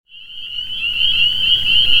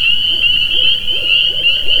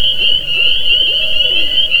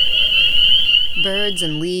birds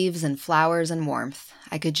and leaves and flowers and warmth.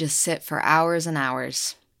 I could just sit for hours and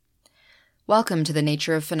hours. Welcome to the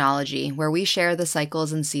Nature of Phenology, where we share the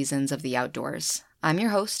cycles and seasons of the outdoors. I'm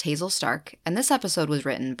your host, Hazel Stark, and this episode was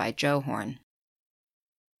written by Joe Horn.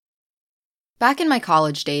 Back in my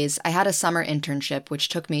college days, I had a summer internship which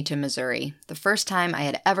took me to Missouri, the first time I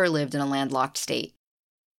had ever lived in a landlocked state.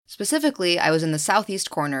 Specifically, I was in the southeast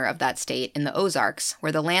corner of that state in the Ozarks,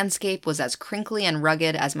 where the landscape was as crinkly and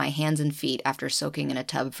rugged as my hands and feet after soaking in a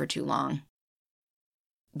tub for too long.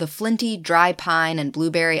 The flinty, dry pine and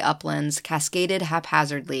blueberry uplands cascaded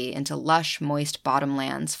haphazardly into lush, moist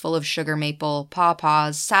bottomlands full of sugar maple,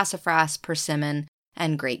 pawpaws, sassafras, persimmon,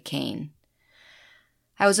 and great cane.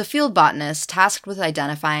 I was a field botanist tasked with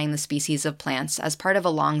identifying the species of plants as part of a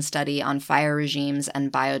long study on fire regimes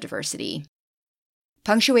and biodiversity.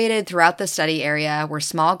 Punctuated throughout the study area were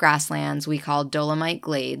small grasslands we called dolomite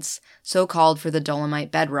glades, so called for the dolomite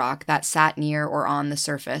bedrock that sat near or on the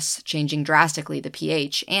surface, changing drastically the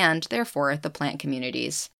pH and, therefore, the plant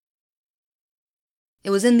communities. It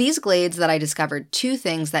was in these glades that I discovered two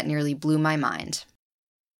things that nearly blew my mind.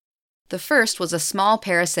 The first was a small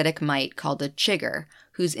parasitic mite called a chigger,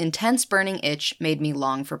 whose intense burning itch made me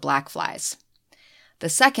long for black flies. The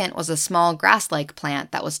second was a small grass-like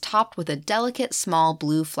plant that was topped with a delicate small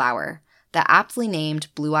blue flower, the aptly named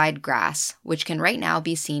blue-eyed grass, which can right now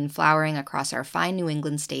be seen flowering across our fine New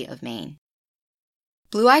England state of Maine.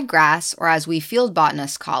 Blue-eyed grass, or as we field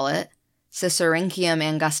botanists call it, Sisyrinchium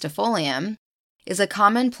angustifolium, is a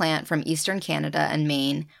common plant from eastern Canada and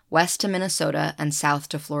Maine, west to Minnesota, and south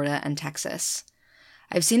to Florida and Texas.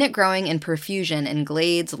 I've seen it growing in profusion in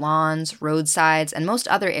glades, lawns, roadsides, and most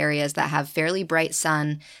other areas that have fairly bright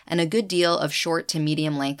sun and a good deal of short to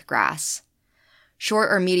medium-length grass.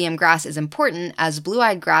 Short or medium grass is important as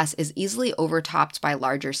blue-eyed grass is easily overtopped by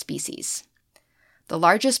larger species. The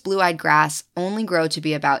largest blue-eyed grass only grow to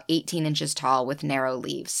be about 18 inches tall with narrow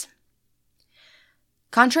leaves.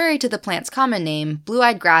 Contrary to the plant's common name,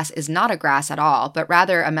 blue-eyed grass is not a grass at all, but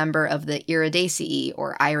rather a member of the Iridaceae,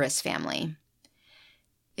 or iris family.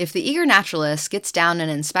 If the eager naturalist gets down and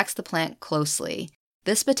inspects the plant closely,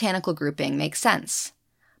 this botanical grouping makes sense.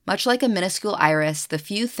 Much like a minuscule iris, the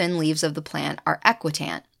few thin leaves of the plant are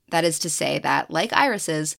equitant, that is to say that, like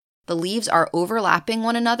irises, the leaves are overlapping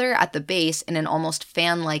one another at the base in an almost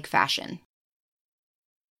fan-like fashion.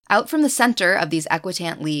 Out from the center of these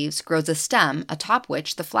equitant leaves grows a stem atop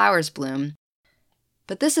which the flowers bloom,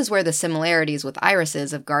 but this is where the similarities with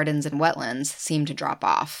irises of gardens and wetlands seem to drop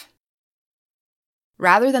off.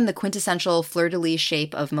 Rather than the quintessential fleur-de-lis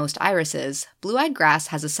shape of most irises, blue-eyed grass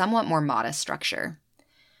has a somewhat more modest structure.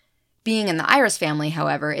 Being in the iris family,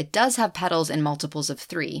 however, it does have petals in multiples of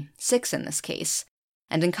 3, 6 in this case,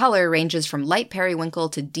 and in color ranges from light periwinkle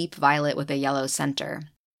to deep violet with a yellow center.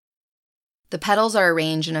 The petals are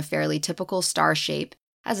arranged in a fairly typical star shape,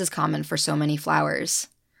 as is common for so many flowers.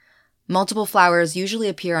 Multiple flowers usually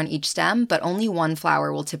appear on each stem, but only one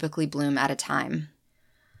flower will typically bloom at a time.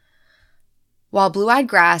 While blue-eyed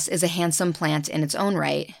grass is a handsome plant in its own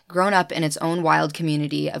right, grown up in its own wild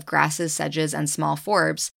community of grasses, sedges, and small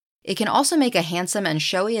forbs, it can also make a handsome and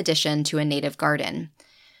showy addition to a native garden.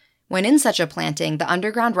 When in such a planting, the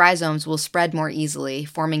underground rhizomes will spread more easily,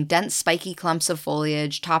 forming dense spiky clumps of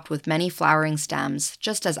foliage topped with many flowering stems,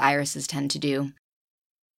 just as irises tend to do.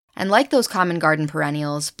 And like those common garden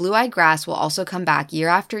perennials, blue-eyed grass will also come back year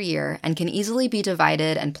after year and can easily be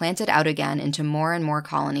divided and planted out again into more and more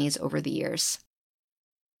colonies over the years.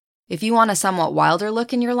 If you want a somewhat wilder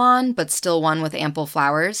look in your lawn, but still one with ample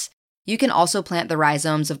flowers, you can also plant the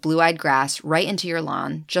rhizomes of blue-eyed grass right into your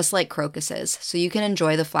lawn, just like crocuses, so you can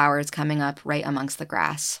enjoy the flowers coming up right amongst the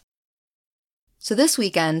grass. So this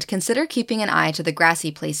weekend, consider keeping an eye to the grassy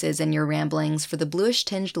places in your ramblings for the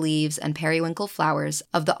bluish-tinged leaves and periwinkle flowers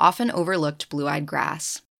of the often overlooked blue-eyed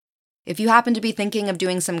grass. If you happen to be thinking of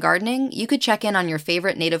doing some gardening, you could check in on your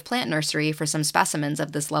favorite native plant nursery for some specimens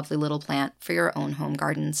of this lovely little plant for your own home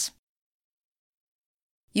gardens.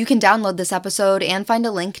 You can download this episode and find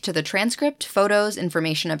a link to the transcript, photos,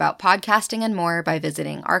 information about podcasting, and more by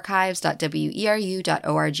visiting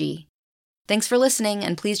archives.weru.org. Thanks for listening,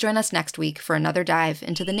 and please join us next week for another dive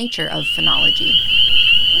into the nature of phenology.